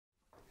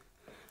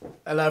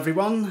Hello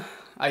everyone,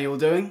 how you all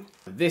doing?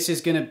 This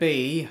is going to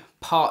be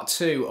part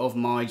 2 of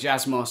my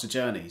Jazzmaster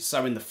journey.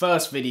 So in the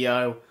first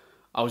video,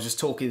 I was just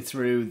talking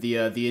through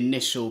the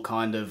initial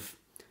kind of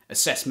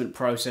assessment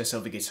process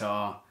of the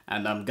guitar,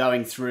 and I'm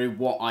going through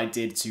what I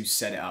did to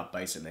set it up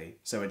basically.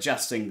 So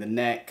adjusting the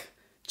neck,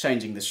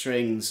 changing the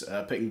strings,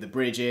 putting the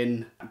bridge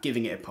in,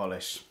 giving it a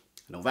polish,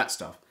 and all that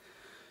stuff.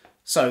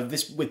 So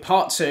with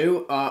part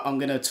 2, I'm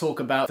going to talk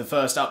about the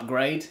first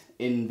upgrade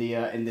in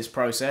this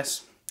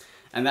process.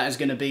 And that is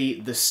going to be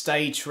the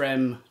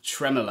Staytrem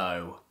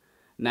Tremolo.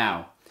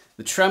 Now,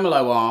 the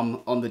tremolo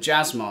arm on the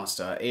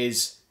Jazzmaster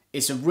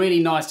it's a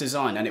really nice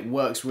design, and it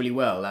works really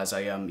well as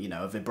a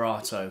a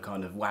vibrato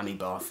kind of whammy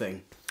bar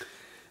thing.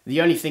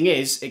 The only thing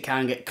is, it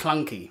can get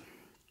clunky.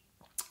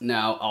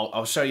 Now,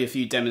 I'll show you a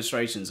few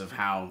demonstrations of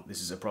how this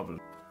is a problem.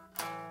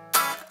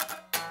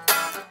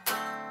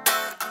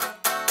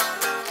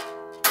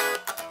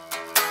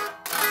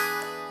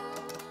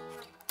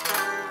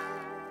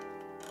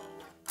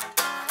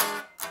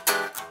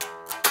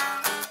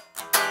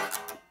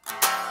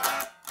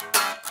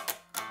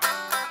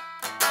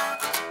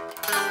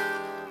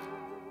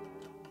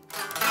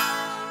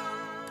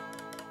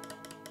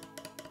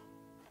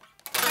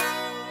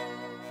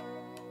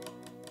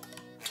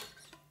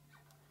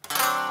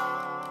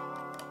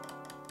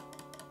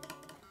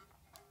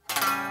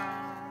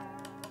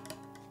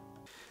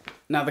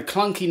 Now the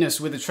clunkiness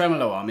with the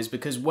tremolo arm is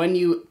because when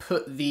you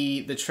put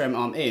the trem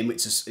arm in,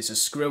 it's a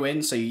screw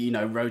in, so you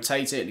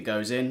rotate it and it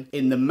goes in.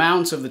 In the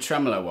mount of the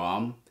tremolo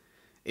arm,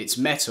 it's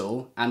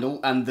metal, and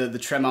the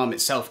trem arm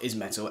itself is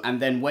metal.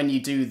 And then when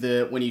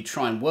you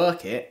try and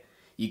work it,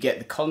 you get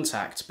the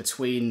contact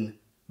between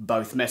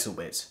both metal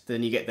bits.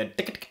 Then you get the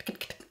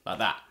like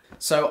that.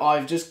 So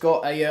I've just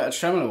got a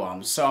tremolo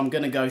arm. So I'm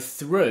going to go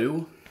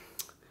through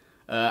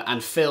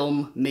and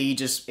film me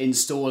just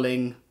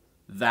installing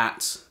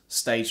that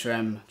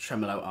Staytrem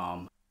tremolo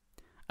arm.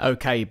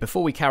 Okay,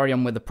 before we carry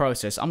on with the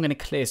process, I'm going to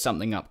clear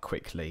something up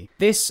quickly.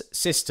 This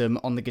system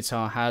on the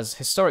guitar has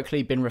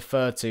historically been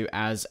referred to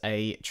as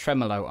a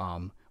tremolo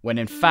arm, when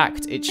in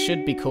fact it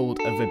should be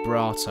called a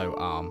vibrato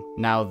arm.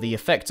 Now, the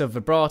effect of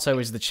vibrato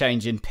is the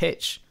change in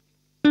pitch,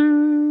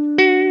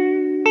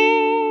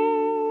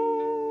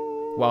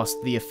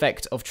 whilst the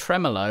effect of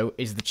tremolo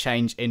is the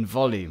change in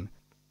volume.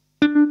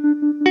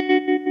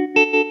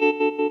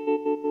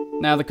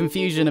 Now, the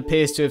confusion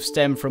appears to have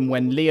stemmed from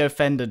when Leo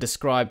Fender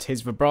described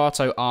his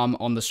vibrato arm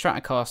on the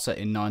Stratocaster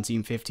in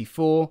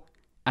 1954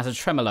 as a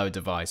tremolo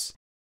device.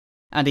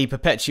 And he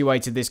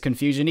perpetuated this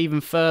confusion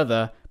even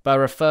further by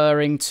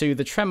referring to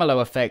the tremolo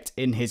effect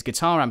in his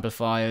guitar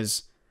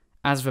amplifiers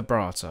as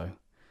vibrato.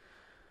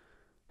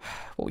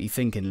 What were you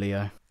thinking,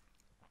 Leo?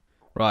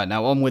 Right,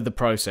 now on with the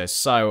process.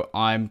 So,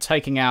 I'm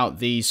taking out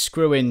the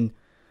screw-in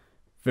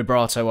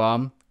vibrato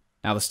arm.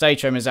 Now the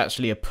Staytrem is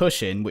actually a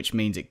push-in, which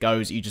means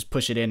you just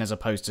push it in as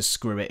opposed to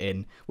screw it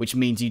in, which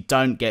means you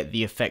don't get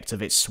the effect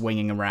of it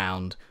swinging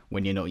around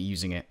when you're not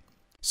using it.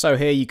 So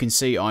here you can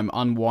see I'm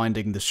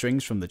unwinding the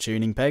strings from the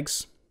tuning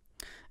pegs,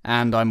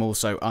 and I'm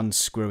also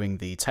unscrewing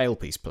the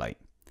tailpiece plate.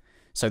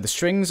 So the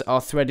strings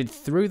are threaded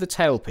through the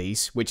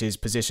tailpiece, which is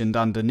positioned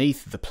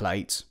underneath the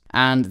plate,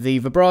 and the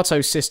vibrato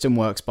system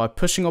works by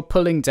pushing or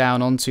pulling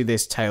down onto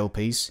this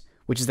tailpiece,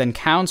 which is then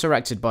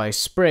counteracted by a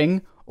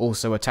spring,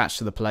 also attached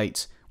to the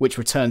plate, which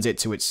returns it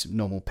to its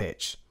normal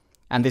pitch.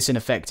 And this in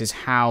effect is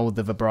how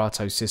the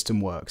vibrato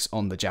system works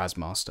on the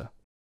Jazzmaster.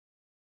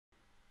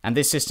 And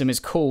this system is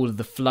called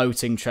the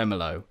floating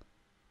tremolo,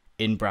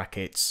 in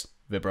brackets,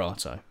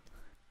 vibrato.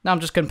 Now I'm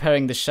just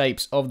comparing the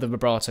shapes of the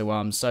vibrato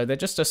arms, so they're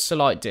just a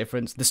slight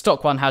difference. The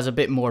stock one has a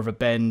bit more of a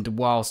bend,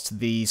 whilst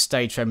the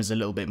Staytrem is a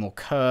little bit more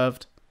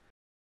curved.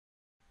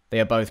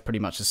 They are both pretty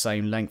much the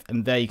same length,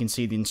 and there you can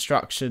see the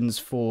instructions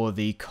for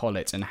the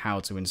collet and how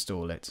to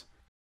install it.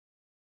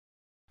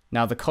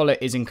 Now the collet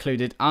is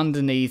included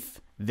underneath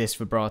this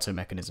vibrato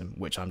mechanism,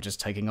 which I'm just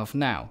taking off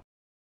now.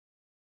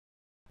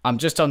 I'm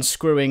just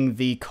unscrewing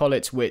the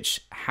collet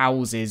which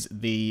houses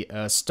the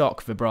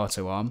stock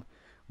vibrato arm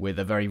with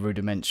a very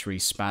rudimentary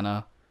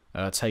spanner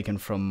taken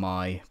from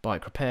my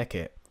bike repair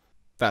kit.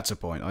 That's a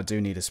point, I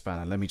do need a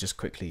spanner. Let me just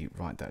quickly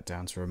write that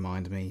down to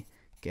remind me.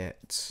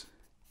 Get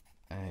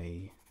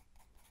a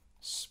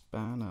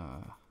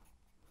spanner.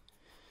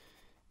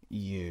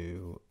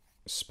 You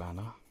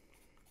spanner.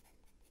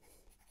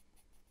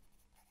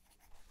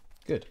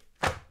 Good.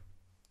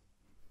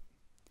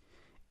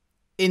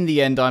 In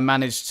the end, I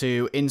managed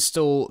to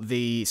install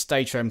the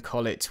Staytrem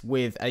collet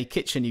with a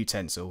kitchen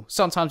utensil.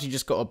 Sometimes you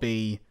just got to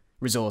be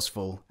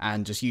resourceful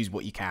and just use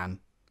what you can.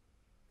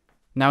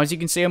 Now, as you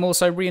can see, I'm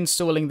also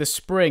reinstalling the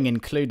spring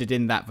included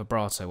in that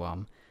vibrato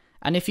arm.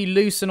 And if you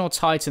loosen or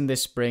tighten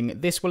this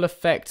spring, this will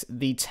affect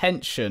the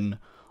tension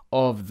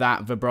of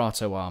that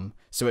vibrato arm.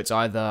 So it's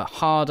either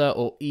harder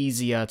or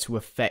easier to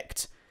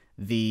affect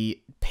the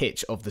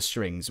pitch of the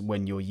strings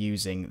when you're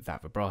using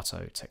that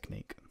vibrato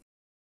technique.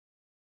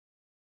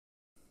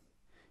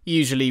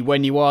 Usually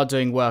when you are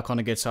doing work on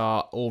a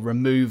guitar or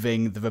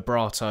removing the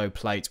vibrato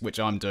plate,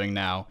 which I'm doing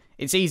now,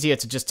 it's easier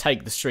to just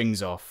take the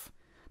strings off.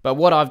 But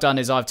what I've done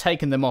is I've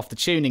taken them off the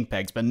tuning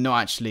pegs, but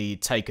not actually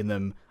taken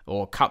them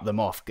or cut them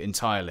off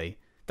entirely.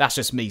 That's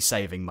just me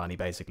saving money,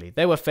 basically.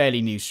 They were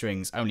fairly new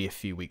strings, only a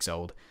few weeks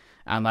old,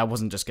 and I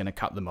wasn't just going to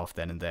cut them off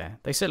then and there.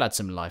 They still had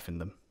some life in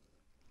them.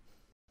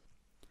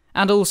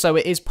 And also,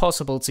 it is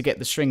possible to get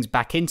the strings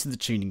back into the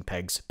tuning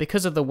pegs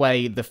because of the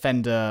way the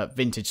Fender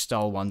vintage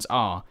style ones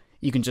are.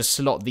 You can just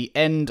slot the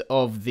end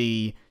of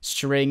the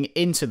string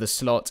into the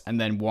slot and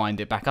then wind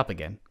it back up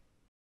again.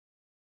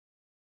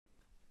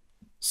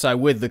 So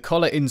with the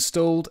collar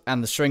installed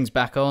and the strings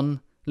back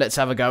on, let's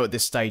have a go at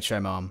this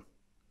Staytrem arm.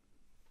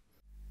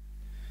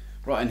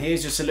 Right, and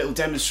here's just a little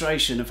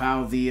demonstration of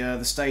how the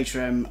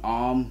Staytrem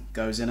arm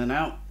goes in and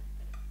out.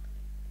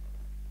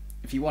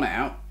 If you want it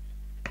out,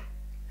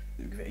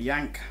 give it a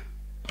yank.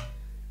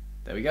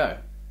 There we go.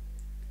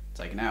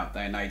 Taken out.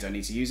 There, now you don't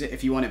need to use it.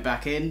 If you want it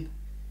back in,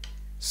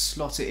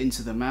 slot it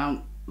into the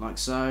mount like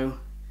so.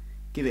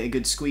 Give it a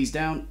good squeeze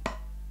down.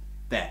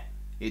 There,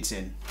 it's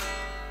in.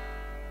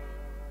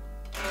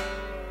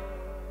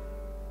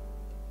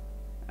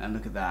 And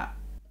look at that.